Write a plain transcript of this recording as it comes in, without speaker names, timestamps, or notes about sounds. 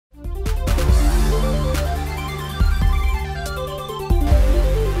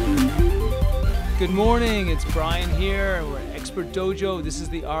Good morning, it's Brian here. We're at Expert Dojo. This is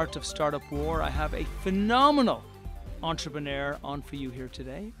the art of startup war. I have a phenomenal entrepreneur on for you here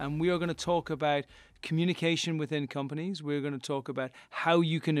today, and we are going to talk about communication within companies. We're going to talk about how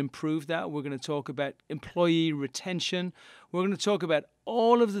you can improve that. We're going to talk about employee retention. We're going to talk about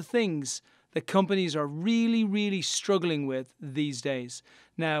all of the things that companies are really struggling with these days.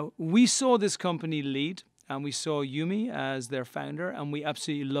 Now, we saw this company lead, and we saw Yumi as their founder, and we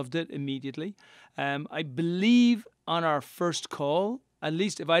absolutely loved it immediately. I believe on our first call, at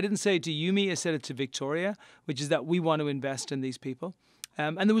least if I didn't say it to Yumi, I said it to Victoria, which is that we want to invest in these people.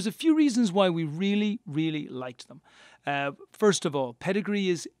 And there was a few reasons why we really liked them. First of all, pedigree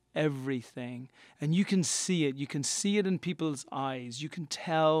is everything, and you can see it. You can see it in people's eyes. You can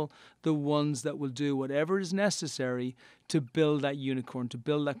tell the ones that will do whatever is necessary to build that unicorn, to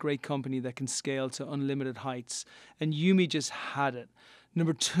build that great company that can scale to unlimited heights. And Yumi just had it.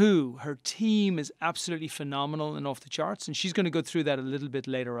 Number two, her team is absolutely phenomenal and off the charts, and she's going to go through that a little bit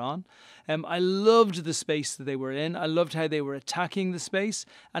later on. I loved the space that they were in. I loved how they were attacking the space,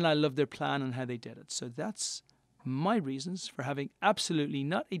 and I loved their plan and how they did it. So that's my reasons for having absolutely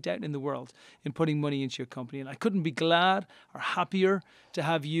not a doubt in the world in putting money into your company. And I couldn't be glad or happier to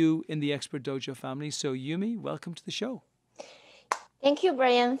have you in the Expert Dojo family. So Yumi, welcome to the show. Thank you,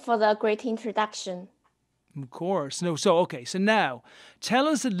 Brian, for the great introduction. Of course. So now tell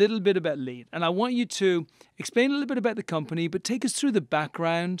us a little bit about Lead. And I want you to explain a little bit about the company, but take us through the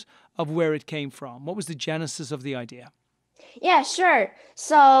background of where it came from. What was the genesis of the idea? Yeah, sure.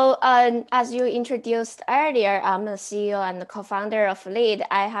 So as you introduced earlier, I'm the CEO and the co-founder of Lead.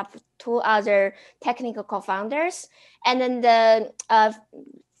 I have two other technical co-founders. And then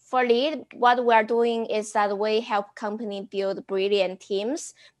for Lead, what we're doing is that we help companies build brilliant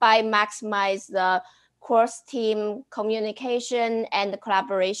teams by maximize the cross-team communication and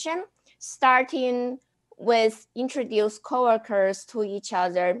collaboration, starting with introduce coworkers to each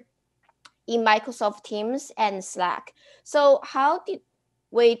other in Microsoft Teams and Slack. So how did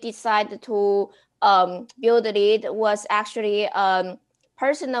we decide to build Lead was actually a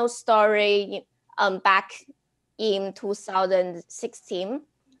personal story back in 2016.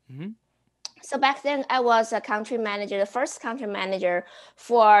 Mm-hmm. So back then, I was a country manager, the first country manager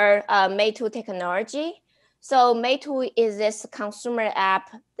for Meitu technology. So Meitu is this consumer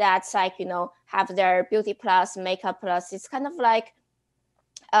app that's like, have their beauty plus, makeup plus. It's kind of like,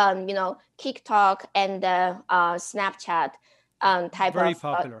 TikTok and Snapchat type very of.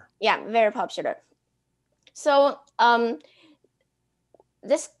 Popular. Very popular. So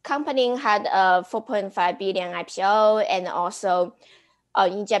this company had a 4.5 billion IPO, and also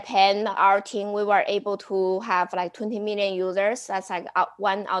in Japan, our team, we were able to have like 20 million users. That's like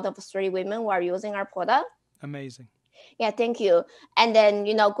 1 out of 3 women were using our product. Amazing. Yeah, thank you. And then,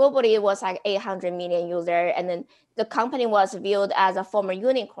 globally it was like 800 million users. And then the company was viewed as a former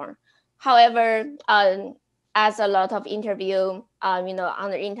unicorn. However, as a lot of interview, on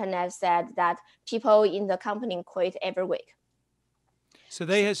the internet said that people in the company quit every week. So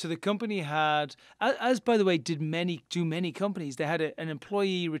the company had, as by the way, do many companies, they had an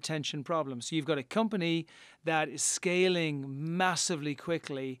employee retention problem. So you've got a company that is scaling massively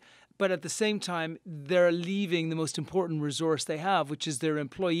quickly, but at the same time, they're leaving the most important resource they have, which is their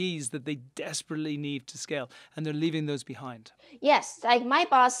employees that they desperately need to scale, and they're leaving those behind. Yes, like my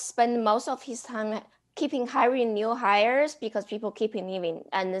boss spent most of his time keeping hiring new hires because people keep leaving,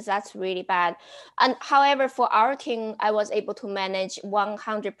 and that's really bad. And however, for our team, I was able to manage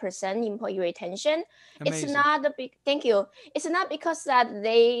 100% employee retention. Amazing. It's not a big, thank you. It's not because that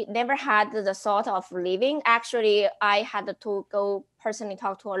they never had the thought of leaving. Actually, I had to go personally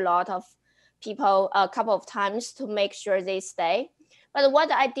talk to a lot of people a couple of times to make sure they stay. But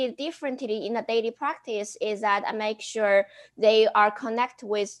what I did differently in the daily practice is that I make sure they are connected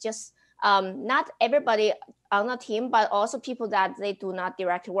with just not everybody on the team, but also people that they do not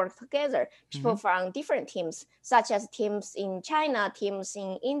directly work together, people from different teams, such as teams in China, teams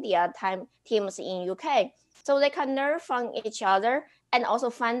in India, teams in UK. So they can learn from each other and also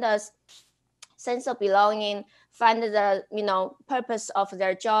find a sense of belonging, find the purpose of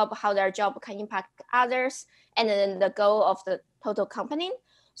their job, how their job can impact others, and then the goal of the total company.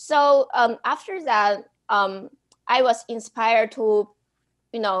 So after that, I was inspired to,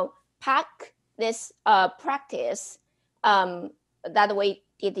 pack this practice that we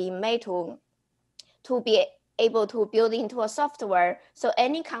did in Meitu to be able to build into a software so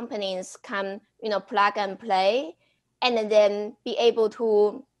any companies can, plug and play and then be able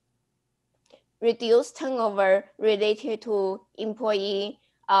to reduce turnover related to employee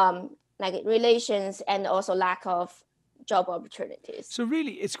like relations and also lack of job opportunities. So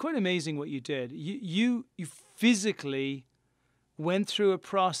really, it's quite amazing what you did. You physically went through a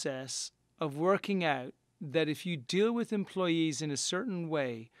process of working out that if you deal with employees in a certain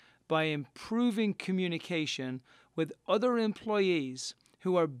way by improving communication with other employees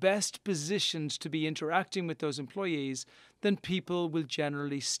who are best positioned to be interacting with those employees, then people will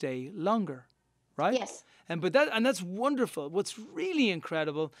generally stay longer, right? Yes. And that's wonderful. What's really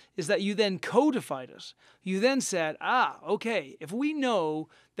incredible is that you then codified it. You then said, okay, if we know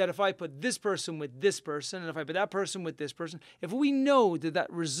that if I put this person with this person and if I put that person with this person, if we know that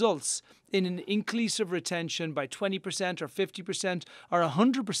that results in an increase of retention by 20% or 50% or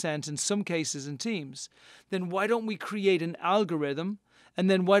 100% in some cases in teams, then why don't we create an algorithm? And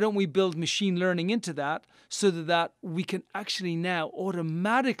then why don't we build machine learning into that so that we can actually now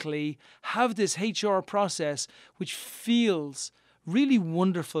automatically have this HR process which feels really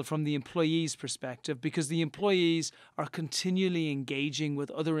wonderful from the employee's perspective, because the employees are continually engaging with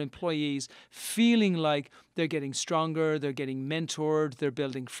other employees, feeling like they're getting stronger, they're getting mentored, they're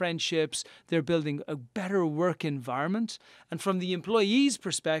building friendships, they're building a better work environment. And from the employee's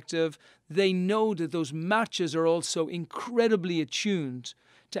perspective, they know that those matches are also incredibly attuned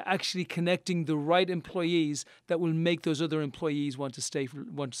to actually connecting the right employees that will make those other employees want to stay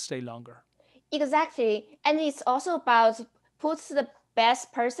longer. Exactly. And it's also about puts the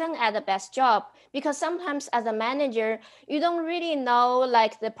best person at the best job, because sometimes as a manager, you don't really know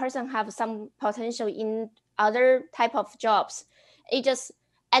like the person have some potential in other type of jobs.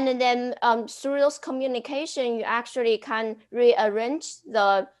 And then through those communication, you actually can rearrange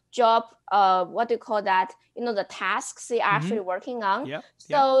the job, what do you call that? The tasks they're actually working on. Yep.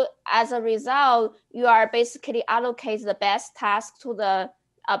 So as a result, you are basically allocate the best task to the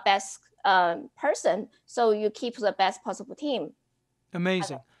best person. So you keep the best possible team.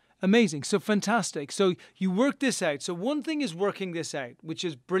 Amazing. So fantastic. So you work this out. So one thing is working this out, which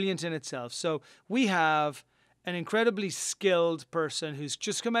is brilliant in itself. So we have an incredibly skilled person who's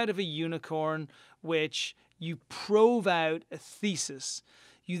just come out of a unicorn, which you prove out a thesis.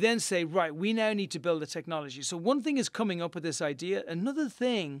 You then say, right, we now need to build a technology. So one thing is coming up with this idea. Another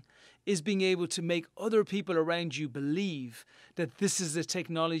thing is being able to make other people around you believe that this is a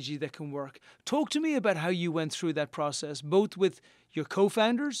technology that can work. Talk to me about how you went through that process, both with your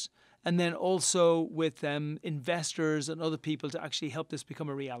co-founders and then also with investors and other people to actually help this become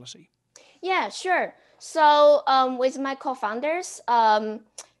a reality. Yeah, sure. So with my co-founders, let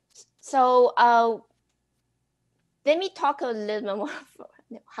me talk a little bit more.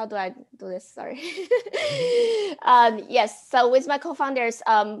 How do I do this? Sorry. Yes. So with my co-founders,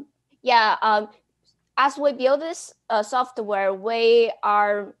 as we build this software, we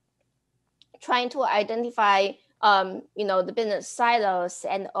are trying to identify, the business silos,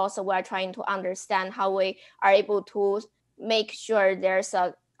 and also we're trying to understand how we are able to make sure there's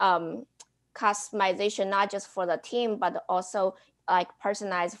a customization, not just for the team, but also like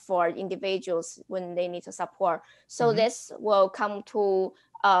personalized for individuals when they need support. So this will come to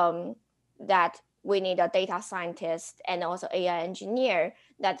that we need a data scientist and also AI engineer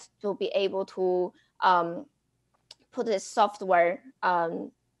that to be able to put this software,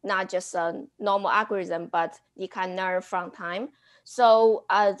 not just a normal algorithm, but you can learn from time. So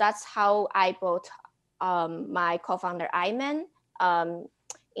that's how I brought my co-founder Ayman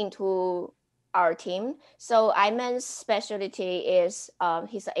into our team. So Ayman's specialty is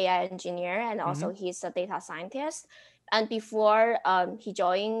he's an AI engineer and also he's a data scientist. And before he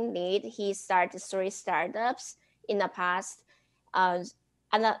joined Lead, he started 3 startups in the past. And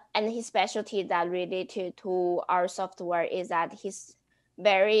his specialty that related to our software is that he's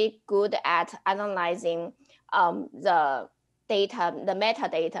very good at analyzing the data, the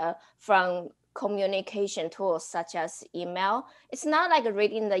metadata from communication tools such as email. It's not like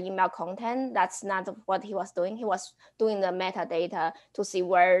reading the email content. That's not what he was doing. He was doing the metadata to see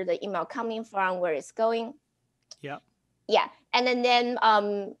where the email coming from, where it's going. Yeah. And then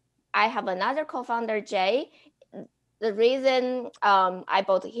I have another co-founder, Jay. The reason I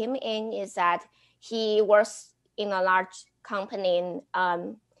brought him in is that he works in a large company,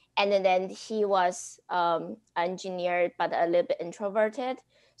 and then he was engineer, but a little bit introverted.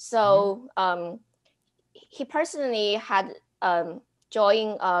 So he personally had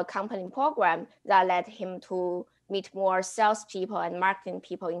joined a company program that led him to meet more salespeople and marketing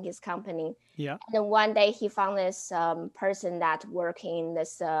people in his company. Yeah. And then one day he found this person that worked in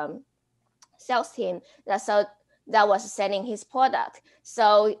this sales team that was selling his product.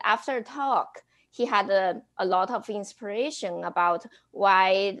 So after a talk, he had a lot of inspiration about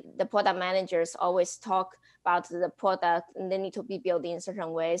why the product managers always talk about the product and they need to be built in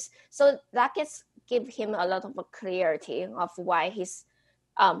certain ways. So that gets give him a lot of clarity of why he's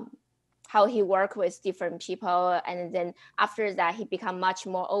how he work with different people. And then after that, he become much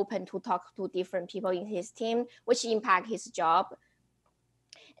more open to talk to different people in his team, which impact his job.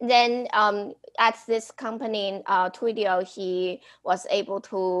 Then at this company, Twilio, he was able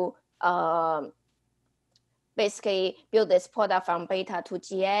to basically build this product from beta to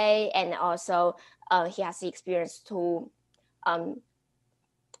GA, and also he has the experience to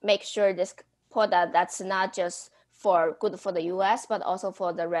make sure this product that's not just good for the US, but also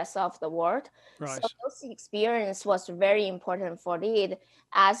for the rest of the world. Right. So those experience was very important for Lead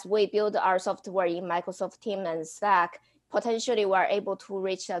as we build our software in Microsoft Teams and Slack. Potentially, we're able to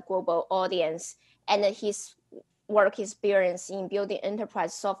reach a global audience, and his work experience in building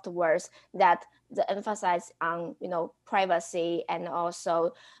enterprise softwares that the emphasize on privacy and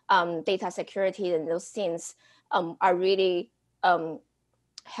also data security and those things are really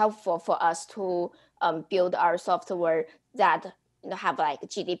helpful for us to build our software that have like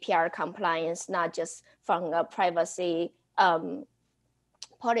GDPR compliance, not just from a privacy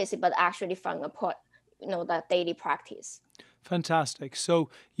policy, but actually from the daily practice. Fantastic. So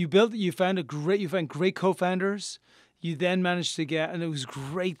you found great co-founders. You then managed to get, and it was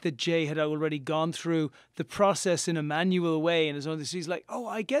great that Jay had already gone through the process in a manual way. And he's like, oh,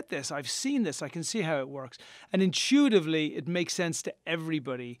 I get this. I've seen this. I can see how it works. And intuitively, it makes sense to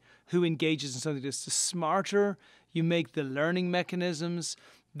everybody who engages in something like this. The smarter you make the learning mechanisms,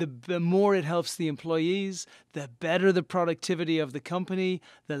 the more it helps the employees, the better the productivity of the company,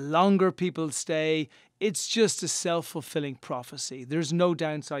 the longer people stay. It's just a self-fulfilling prophecy. There's no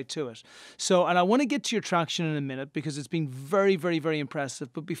downside to it. So, and I want to get to your traction in a minute because it's been very, very, very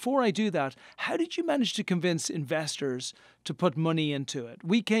impressive. But before I do that, how did you manage to convince investors to put money into it?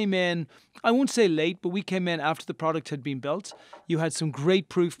 We came in, I won't say late, but we came in after the product had been built. You had some great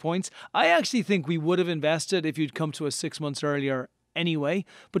proof points. I actually think we would have invested if you'd come to us 6 months earlier anyway.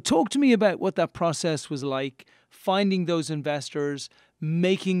 But talk to me about what that process was like, finding those investors,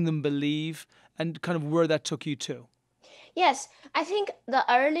 making them believe, and kind of where that took you to. Yes, I think the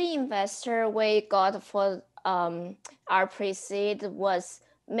early investor we got for our pre-seed was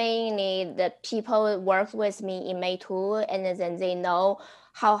mainly the people who worked with me in Meitu, and then they know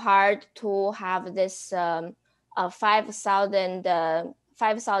how hard to have this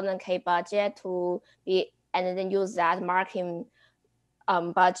 5,000K budget to be, and then use that marketing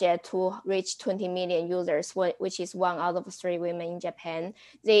budget to reach 20 million users, which is 1 out of 3 women in Japan.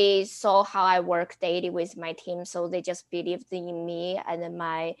 They saw how I work daily with my team, so they just believed in me and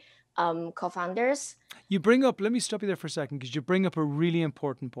my co-founders. You bring up, let me stop you there for a second, because you bring up a really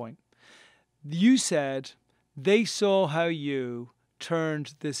important point. You said they saw how you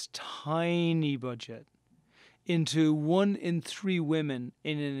turned this tiny budget into 1 in 3 women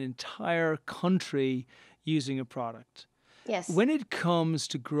in an entire country using a product. Yes. When it comes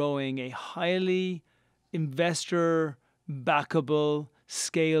to growing a highly investor backable,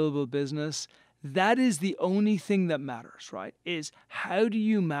 scalable business, that is the only thing that matters, right? Is how do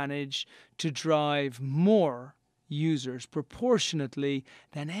you manage to drive more users proportionately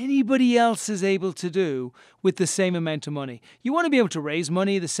than anybody else is able to do with the same amount of money. You want to be able to raise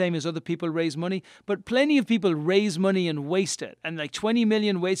money the same as other people raise money, but plenty of people raise money and waste it. And like 20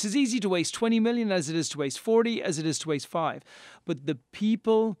 million waste, it's as easy to waste 20 million as it is to waste 40, as it is to waste 5. But the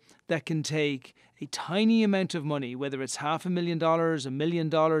people that can take a tiny amount of money, whether it's $500,000, $1 million,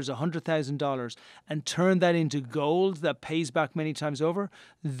 $100,000, and turn that into gold that pays back many times over,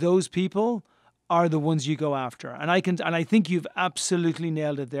 those people are the ones you go after. And I think you've absolutely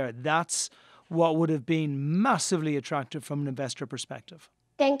nailed it there. That's what would have been massively attractive from an investor perspective.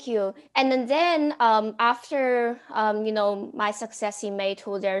 Thank you. And then after my success in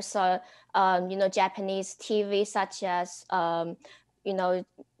Meitu, there's a Japanese TV such as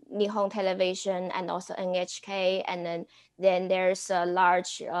Nihon Television and also NHK, and then there's a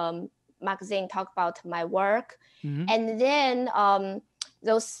large magazine talk about my work, and then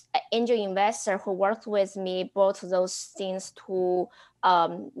those angel investors who worked with me brought those things to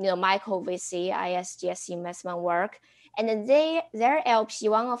Michael VC, ISGS investment work. And then their LP,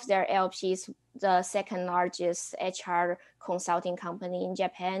 one of their LPs, the second largest HR consulting company in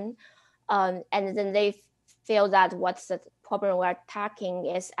Japan. And then they feel that what's the problem we're tackling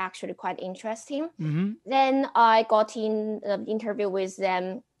is actually quite interesting. Then I got in the interview with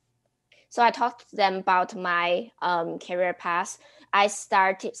them. So I talked to them about my career path.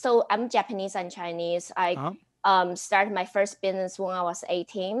 So I'm Japanese and Chinese. I started my first business when I was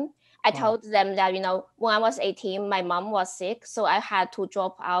 18. I told them that, when I was 18, my mom was sick. So I had to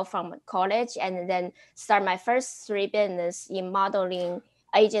drop out from college and then start my first 3 business in modeling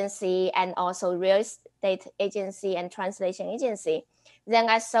agency and also real estate agency and translation agency. Then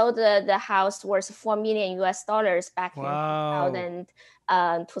I sold the house worth $4 million back in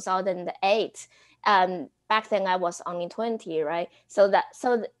 2008. Back then I was only 20, right?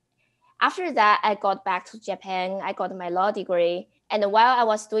 After that, I got back to Japan. I got my law degree. And while I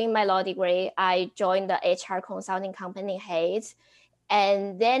was doing my law degree, I joined the HR consulting company Hayes.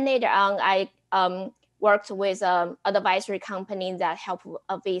 And then later on, I worked with an advisory company that helped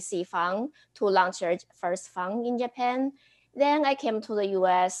a VC fund to launch their first fund in Japan. Then I came to the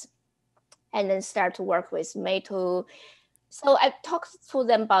US and then started to work with Meitu. So I talked to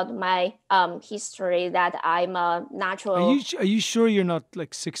them about my history, that I'm a natural. Are you sure you're not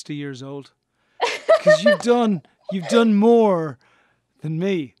like 60 years old? Because you've done more than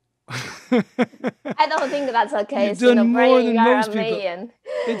me. I don't think that's the case. You've done more than most people.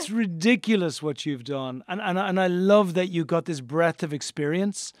 It's ridiculous what you've done. And I love that you got this breadth of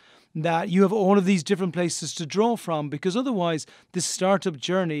experience, that you have all of these different places to draw from, because otherwise this startup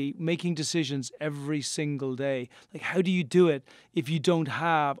journey, making decisions every single day, like how do you do it if you don't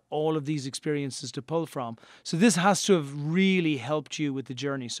have all of these experiences to pull from? So this has to have really helped you with the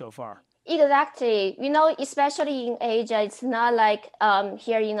journey so far. Exactly. Especially in Asia, it's not like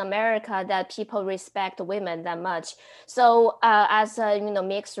here in America that people respect women that much. So as a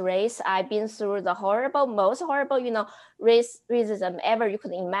mixed race, I've been through the most horrible racism ever you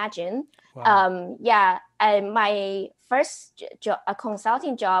could imagine. Wow. And my first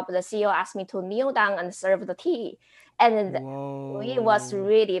consulting job, the CEO asked me to kneel down and serve the tea, and it was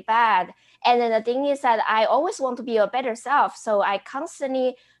really bad. And then the thing is that I always want to be a better self, so I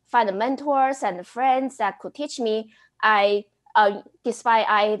constantly find mentors and friends that could teach me. Despite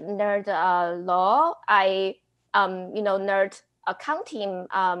I nerd law, I nerd accounting,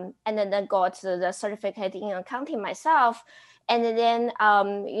 and then got the certificate in accounting myself, and then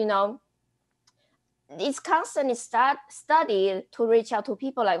it's constantly study to reach out to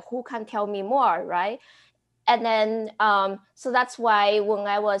people like who can tell me more, right? And then so that's why when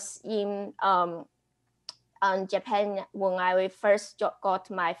I was in Japan, when I first got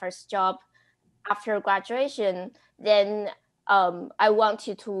my first job after graduation, then I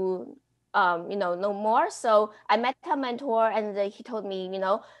wanted to know more. So I met a mentor, and he told me,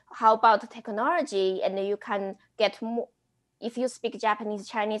 how about technology, and you can get more. If you speak Japanese,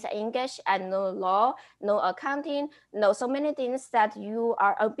 Chinese, English, and know law, know accounting, know so many things, that you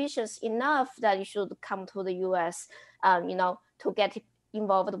are ambitious enough that you should come to the US, to get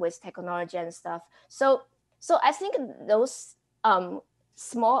involved with technology and stuff. So I think those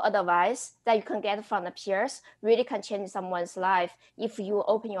small advice that you can get from the peers really can change someone's life if you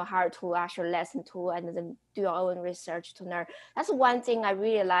open your heart to actually listen to and then do your own research to learn. That's one thing I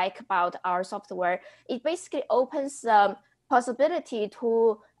really like about our software. It basically opens possibility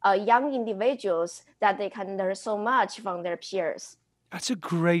to young individuals that they can learn so much from their peers. That's a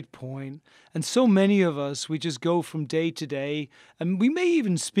great point. And so many of us, we just go from day to day, and we may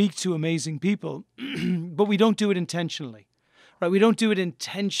even speak to amazing people, but we don't do it intentionally, right? We don't do it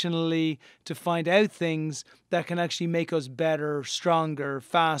intentionally to find out things that can actually make us better, stronger,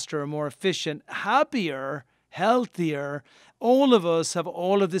 faster, more efficient, happier, healthier. All of us have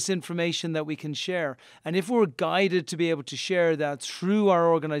all of this information that we can share. And if we're guided to be able to share that through our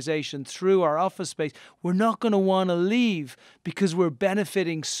organization, through our office space, we're not going to want to leave, because we're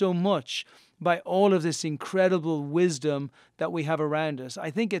benefiting so much by all of this incredible wisdom that we have around us. I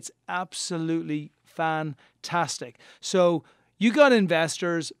think it's absolutely fantastic. So you got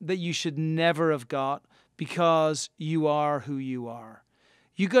investors that you should never have got, because you are who you are.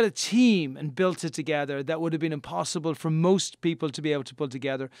 You got a team and built it together that would have been impossible for most people to be able to pull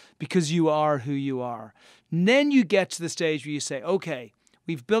together, because you are who you are. And then you get to the stage where you say, okay,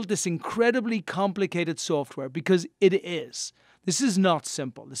 we've built this incredibly complicated software, because it is. This is not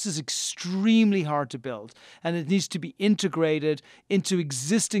simple. This is extremely hard to build, and it needs to be integrated into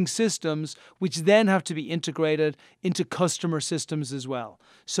existing systems, which then have to be integrated into customer systems as well.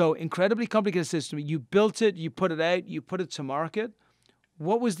 So incredibly complicated system. You built it, you put it out, you put it to market.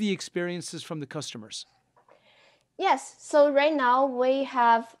 What was the experiences from the customers? Yes. So right now we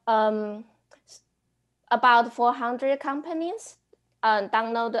have about 400 companies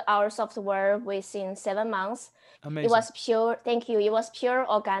download our software within 7 months. Amazing. It was pure. Thank you. It was pure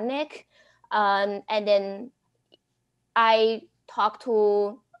organic, and then I talked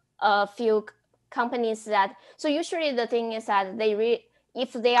to a few companies that. So usually the thing is that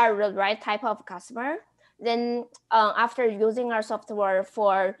if they are the right type of customer, then after using our software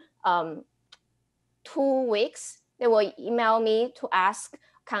for 2 weeks, they will email me to ask,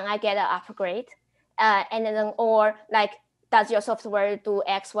 can I get an upgrade? And then, or like does your software do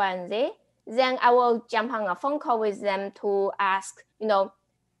X, Y, and Z? Then I will jump on a phone call with them to ask,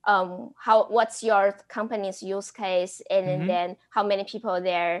 what's your company's use case, and then how many people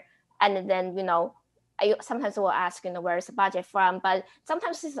there, and then I sometimes will ask, where's the budget from, but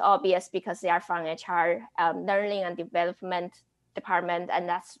sometimes it's obvious because they are from HR, learning and development department, and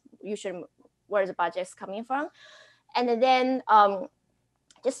that's usually where the budget is coming from. And then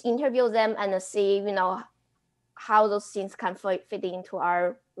just interview them and see, how those things can fit into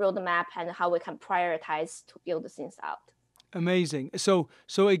our roadmap and how we can prioritize to build the things out. Amazing. So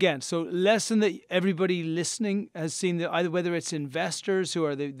lesson that everybody listening has seen, that either whether it's investors who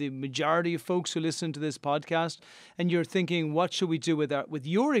are the majority of folks who listen to this podcast, and you're thinking, what should we do with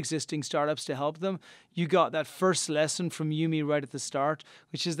your existing startups to help them? You got that first lesson from Yumi right at the start,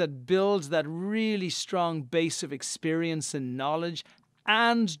 which is that builds that really strong base of experience and knowledge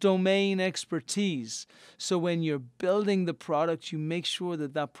and domain expertise. So when you're building the product, you make sure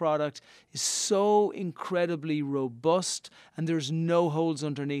that that product is so incredibly robust and there's no holes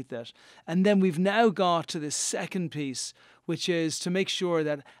underneath it. And then we've now got to the second piece, which is to make sure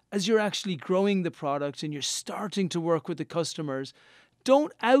that as you're actually growing the product and you're starting to work with the customers,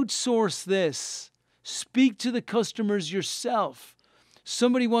 don't outsource this. Speak to the customers yourself.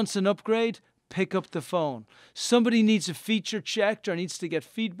 Somebody wants an upgrade, pick up the phone. Somebody needs a feature checked or needs to get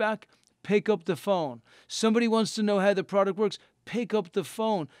feedback, pick up the phone. Somebody wants to know how the product works, pick up the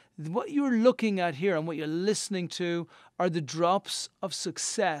phone. What you're looking at here and what you're listening to are the drops of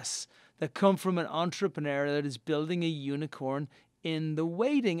success that come from an entrepreneur that is building a unicorn in the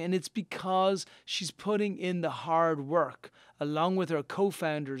waiting. And it's because she's putting in the hard work along with her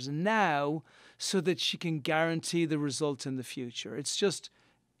co-founders now so that she can guarantee the result in the future.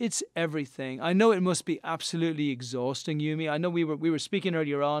 It's everything. I know it must be absolutely exhausting, Yumi. I know we were speaking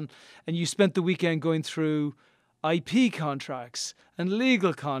earlier on, and you spent the weekend going through IP contracts and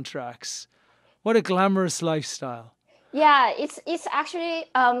legal contracts. What a glamorous lifestyle. Yeah, it's actually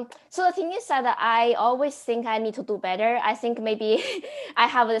so the thing is that I always think I need to do better. I think maybe I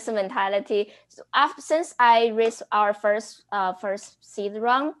have this mentality. So since I raised our first seed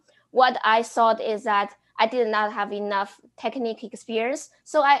round, what I thought is that I did not have enough technical experience.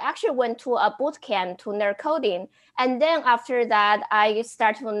 So I actually went to a boot camp to learn coding. And then after that, I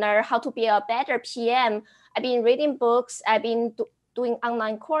started to learn how to be a better PM. I've been reading books. I've been doing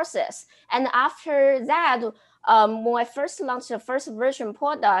online courses. And after that, when I first launched the first version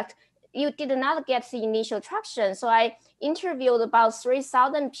product, you did not get the initial traction. So I interviewed about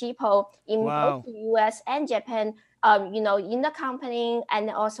 3,000 people in both the US and Japan, in the company, and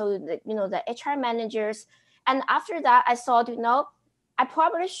also the HR managers. And after that, I thought, I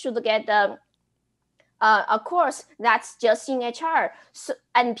probably should get a course that's just in HR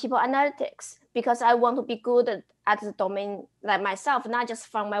and people analytics, because I want to be good at the domain like myself, not just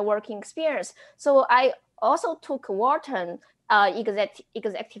from my working experience. So I also took Wharton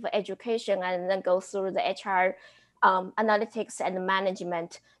executive education and then go through the HR analytics and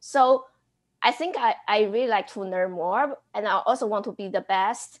management. So I think I really like to learn more, and I also want to be the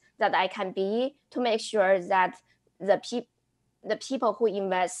best that I can be to make sure that the people who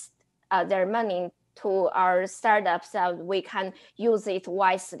invest their money to our startups, that we can use it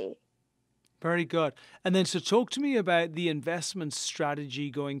wisely. Very good. And then so talk to me about the investment strategy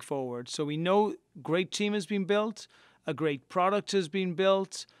going forward. So we know great team has been built, a great product has been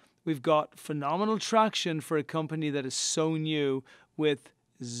built. We've got phenomenal traction for a company that is so new with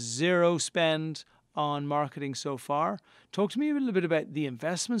zero spend on marketing so far. Talk to me a little bit about the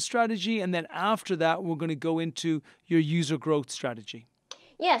investment strategy, and then after that, we're going to go into your user growth strategy.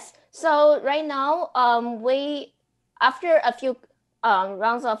 Yes. So right now, after a few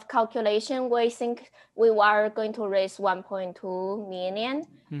rounds of calculation, we think we are going to raise 1.2 million.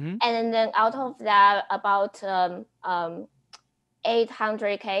 And then out of that, about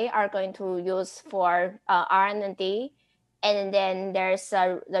 800K are going to use for R&D. And then there's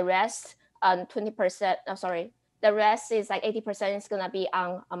the rest, 20%, the rest is like 80% is going to be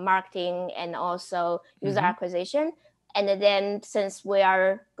on marketing and also user acquisition. And then since we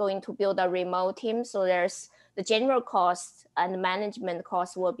are going to build a remote team, so there's the general cost and management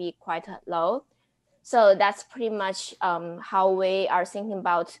cost will be quite low. So that's pretty much how we are thinking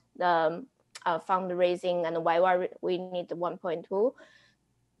about the fundraising and why we need the 1.2.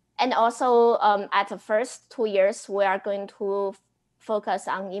 And also at the first 2 years, we are going to focus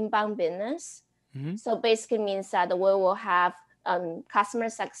on inbound business. So basically means that we will have customer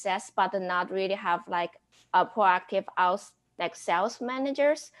success, but not really have like a proactive sales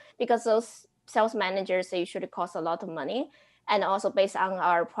managers, because those sales managers, they usually cost a lot of money. And also based on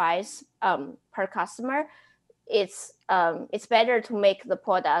our price per customer, it's better to make the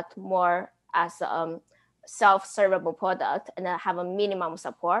product more as self-servable product and then have a minimum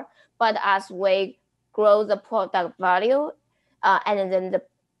support. But as we grow the product value and then the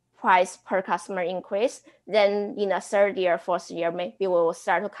price per customer increase, then in a third year, fourth year, maybe we will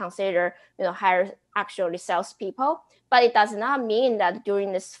start to consider, hire actually salespeople. But it does not mean that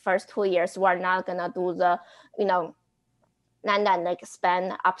during this first 2 years, we're not gonna do the, land and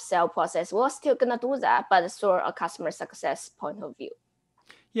expand upsell process. We're still gonna do that, but through a customer success point of view.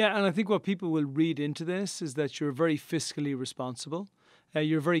 Yeah, and I think what people will read into this is that you're very fiscally responsible.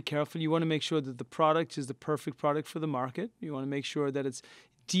 You're very careful. You want to make sure that the product is the perfect product for the market. You want to make sure that it's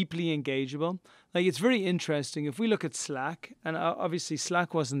deeply engageable. Like, it's very interesting. If we look at Slack, and obviously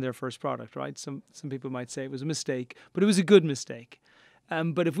Slack wasn't their first product, right? Some people might say it was a mistake, but it was a good mistake.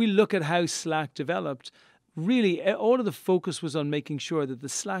 But if we look at how Slack developed, really all of the focus was on making sure that the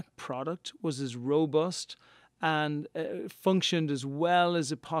Slack product was as robust and functioned as well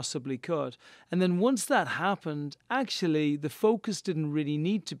as it possibly could. And then once that happened, actually the focus didn't really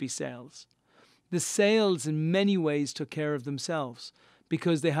need to be sales. The sales in many ways took care of themselves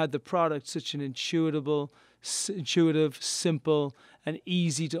because they had the product such an intuitive, simple, and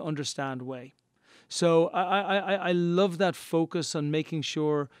easy to understand way. So I love that focus on making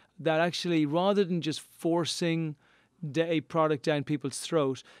sure that actually, rather than just forcing a product down people's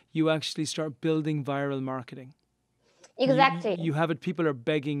throat, you actually start building viral marketing. Exactly. You have it, people are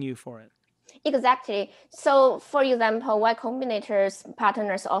begging you for it. Exactly. So, for example, Y Combinator's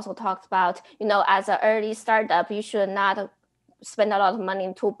partners also talked about, as an early startup, you should not spend a lot of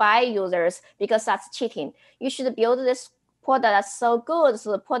money to buy users because that's cheating. You should build this product that's so good,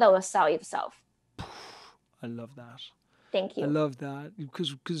 so the product will sell itself. I love that. Thank you. I love that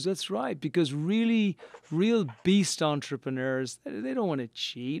because that's right. Because real beast entrepreneurs, they don't want to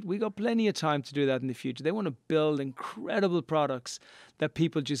cheat. We got plenty of time to do that in the future. They want to build incredible products that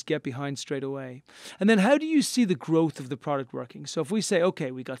people just get behind straight away. And then how do you see the growth of the product working? So if we say,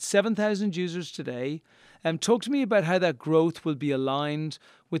 okay, we got 7,000 users today, talk to me about how that growth will be aligned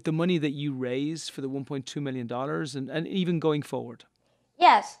with the money that you raise for the $1.2 million and even going forward.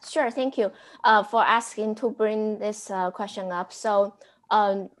 Yes, sure. Thank you for asking to bring this question up. So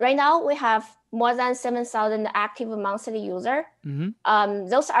right now we have more than 7,000 active monthly users. Mm-hmm.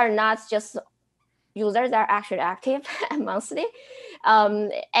 Those are not just users that are actually active monthly.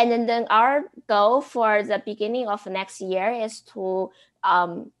 And then our goal for the beginning of next year is to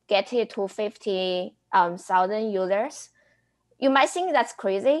get it to 50,000 users. You might think that's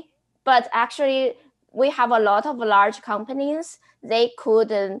crazy, but actually we have a lot of large companies. They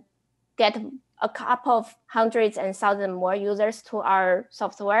could get a couple of hundreds and thousands more users to our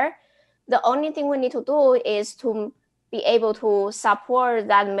software. The only thing we need to do is to be able to support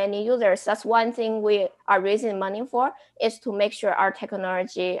that many users. That's one thing we are raising money for, is to make sure our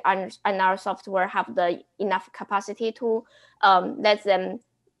technology and our software have the enough capacity to let them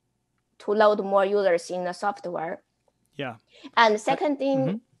to load more users in the software. Yeah. And second thing,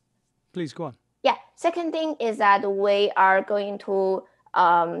 mm-hmm. Please go on. Yeah, second thing is that we are going to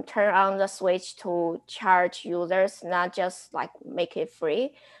turn on the switch to charge users, not just like make it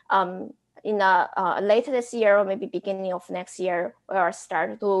free. Later this year or maybe beginning of next year, we will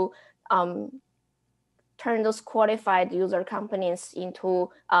start to turn those qualified user companies into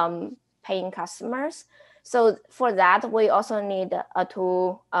paying customers. So for that, we also need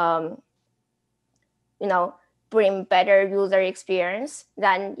to bring better user experience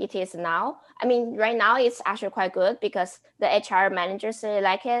than it is now. I mean, right now it's actually quite good because the HR managers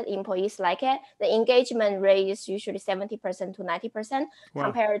like it, employees like it. The engagement rate is usually 70% to 90%.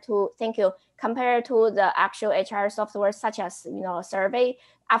 Wow. compared to the actual HR software, such as a survey.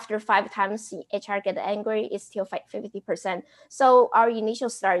 After 5 times HR get angry, it's still 50%. So our initial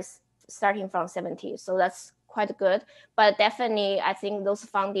start is starting from 70. So that's quite good, but definitely I think those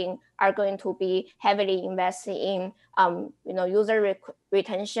funding are going to be heavily invested in user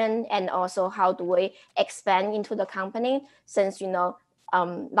retention, and also how do we expand into the company, since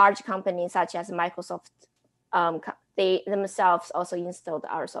large companies such as Microsoft, they themselves also installed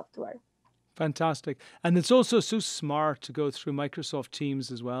our software. Fantastic. And it's also so smart to go through Microsoft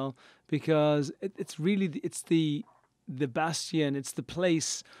Teams as well, because it's the bastion, it's the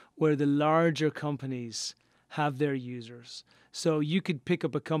place where the larger companies have their users. So you could pick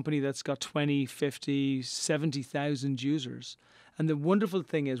up a company that's got 20, 50, 70,000 users. And the wonderful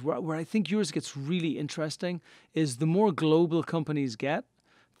thing is, where I think yours gets really interesting, is the more global companies get,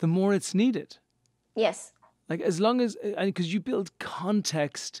 the more it's needed. Yes. Like, as long as, because you build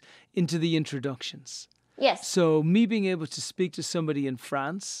context into the introductions. Yes. So me being able to speak to somebody in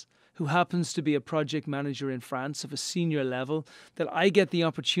France who happens to be a project manager in France of a senior level that I get the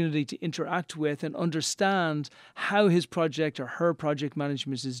opportunity to interact with and understand how his project or her project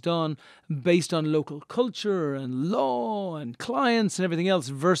management is done based on local culture and law and clients and everything else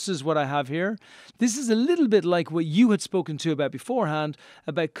versus what I have here. This is a little bit like what you had spoken to about beforehand,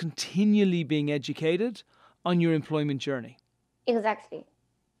 about continually being educated on your employment journey. Exactly.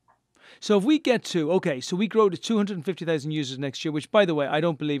 So if we get to, so we grow to 250,000 users next year, which, by the way, I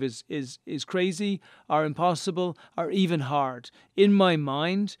don't believe is crazy or impossible or even hard. In my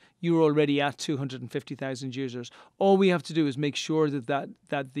mind, you're already at 250,000 users. All we have to do is make sure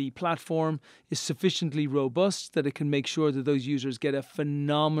that the platform is sufficiently robust that it can make sure that those users get a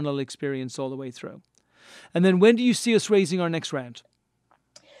phenomenal experience all the way through. And then when do you see us raising our next round?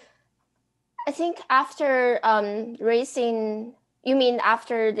 I think after raising, you mean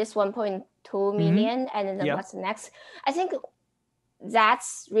after this 1.2 million, and then what's next? I think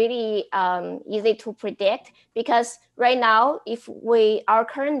that's really easy to predict, because right now, if our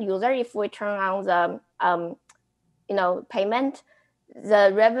current user, if we turn on the payment,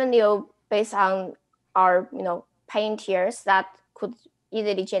 the revenue based on our paying tiers, that could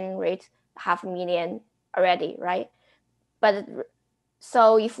easily generate 500,000 already, right? But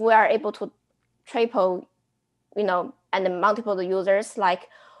so if we are able to triple, and multiple users like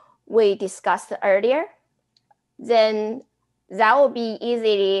we discussed earlier, then that will be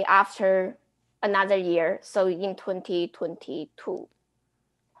easily after another year, so in 2022.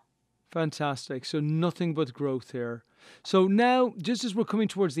 Fantastic. So nothing but growth here. So now, just as we're coming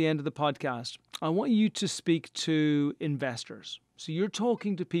towards the end of the podcast, I want you to speak to investors. So you're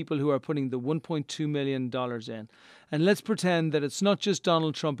talking to people who are putting the $1.2 million in. And let's pretend that it's not just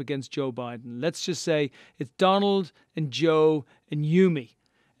Donald Trump against Joe Biden. Let's just say it's Donald and Joe and Yumi.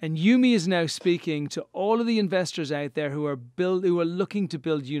 And Yumi is now speaking to all of the investors out there who are looking to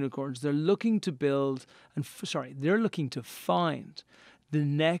build unicorns. They're looking to they're looking to find the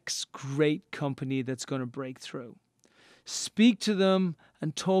next great company that's going to break through. Speak to them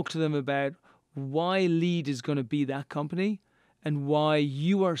and talk to them about why Lead is going to be that company and why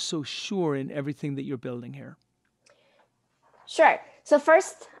you are so sure in everything that you're building here. Sure. So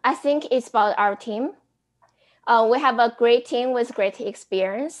first, I think it's about our team. We have a great team with great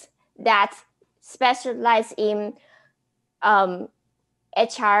experience that specialize in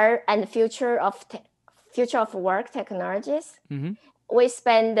HR and future of work technologies. Mm-hmm. We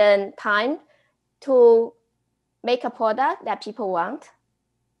spend the time to make a product that people want,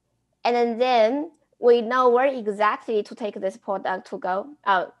 and then we know where exactly to take this product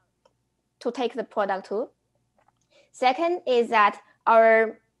to. Second is that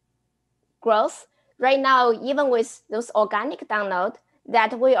our growth right now, even with those organic download,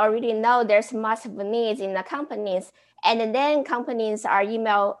 that we already know there's massive needs in the companies, and then companies are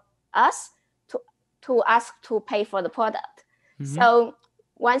email us to ask to pay for the product. Mm-hmm. So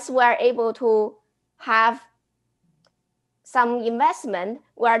once we are able to have some investment,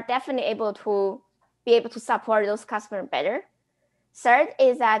 we are definitely able to support those customers better. Third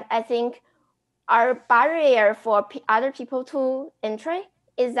is that I think our barrier for other people to enter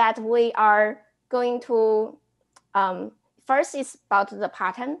is that we are going to first is about the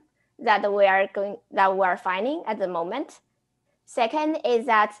pattern that we are finding at the moment. Second is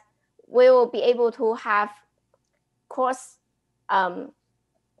that we will be able to have cross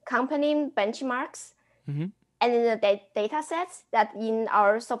company benchmarks, mm-hmm. and in the data sets that in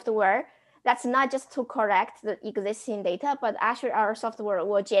our software, that's not just to correct the existing data, but actually our software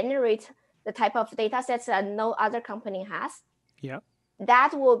will generate the type of data sets that no other company has. Yeah.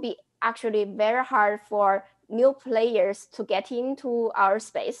 That will be actually very hard for new players to get into our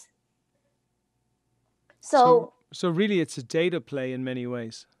space. So really it's a data play in many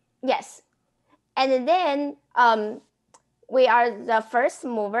ways. Yes. And then we are the first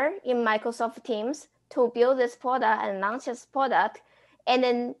mover in Microsoft Teams to build this product and launch this product. And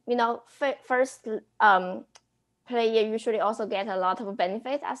then, first player usually also get a lot of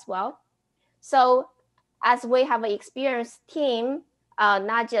benefit as well. So as we have an experienced team,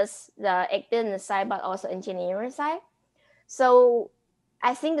 not just the business side, but also engineering side. So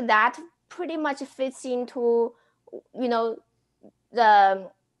I think that pretty much fits into,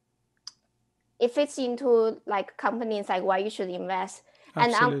 it fits into like companies like why you should invest.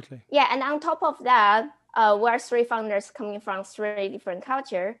 Absolutely. And on top of that, we're three founders coming from three different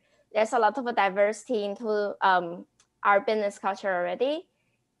cultures. There's a lot of diversity into our business culture already.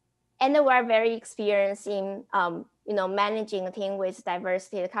 And we're very experienced in, managing a team with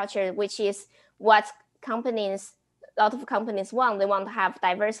diversity culture, which is what a lot of companies want. They want to have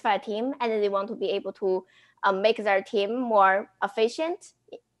diversified team, and they want to be able to make their team more efficient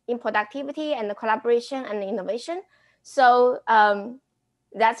in productivity and the collaboration and the innovation. So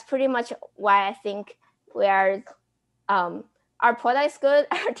that's pretty much why I think we are, our product is good,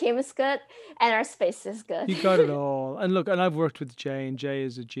 our team is good, and our space is good. You got it all. And look, and I've worked with Jay, and Jay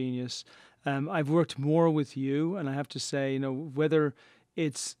is a genius. I've worked more with you, and I have to say, whether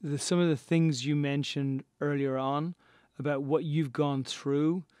it's some of the things you mentioned earlier on about what you've gone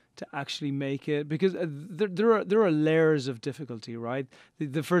through to actually make it, because there are layers of difficulty, right?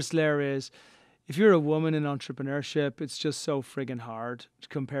 The first layer is, if you're a woman in entrepreneurship, it's just so friggin' hard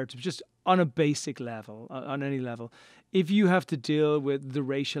compared to just on a basic level, on any level. If you have to deal with the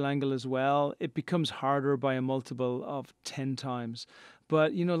racial angle as well, it becomes harder by a multiple of 10 times.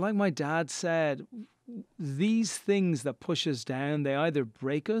 But, like my dad said, these things that push us down, they either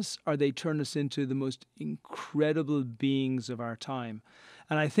break us or they turn us into the most incredible beings of our time.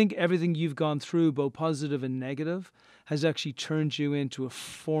 And I think everything you've gone through, both positive and negative, has actually turned you into a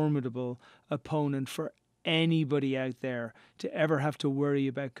formidable opponent for anybody out there to ever have to worry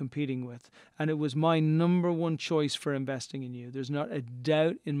about competing with. And it was my number one choice for investing in you. There's not a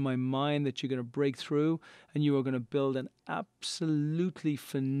doubt in my mind that you're going to break through and you are going to build an absolutely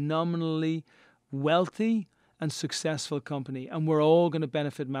phenomenally wealthy and successful company, and we're all going to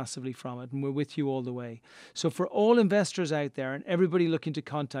benefit massively from it, and we're with you all the way. So for all investors out there and everybody looking to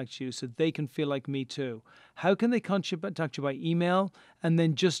contact you so they can feel like me too, how can they contact you by email, and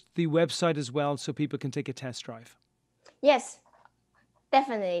then just the website as well so people can take a test drive? Yes,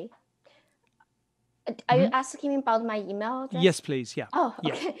 definitely. Are you asking me about my email address? Yes, please. Yeah. Oh,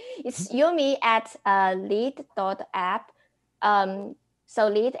 okay. Yeah. It's Yumi at lead.app. So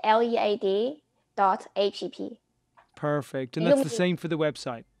lead, LEAD.app. Perfect. And that's the same for the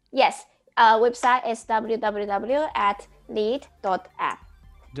website? Yes. Website is www.lead.app.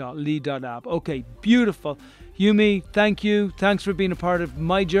 Lead.app. Okay, beautiful. Yumi, thank you. Thanks for being a part of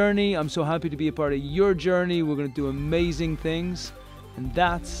my journey. I'm so happy to be a part of your journey. We're going to do amazing things. And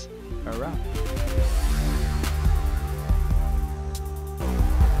that's a wrap.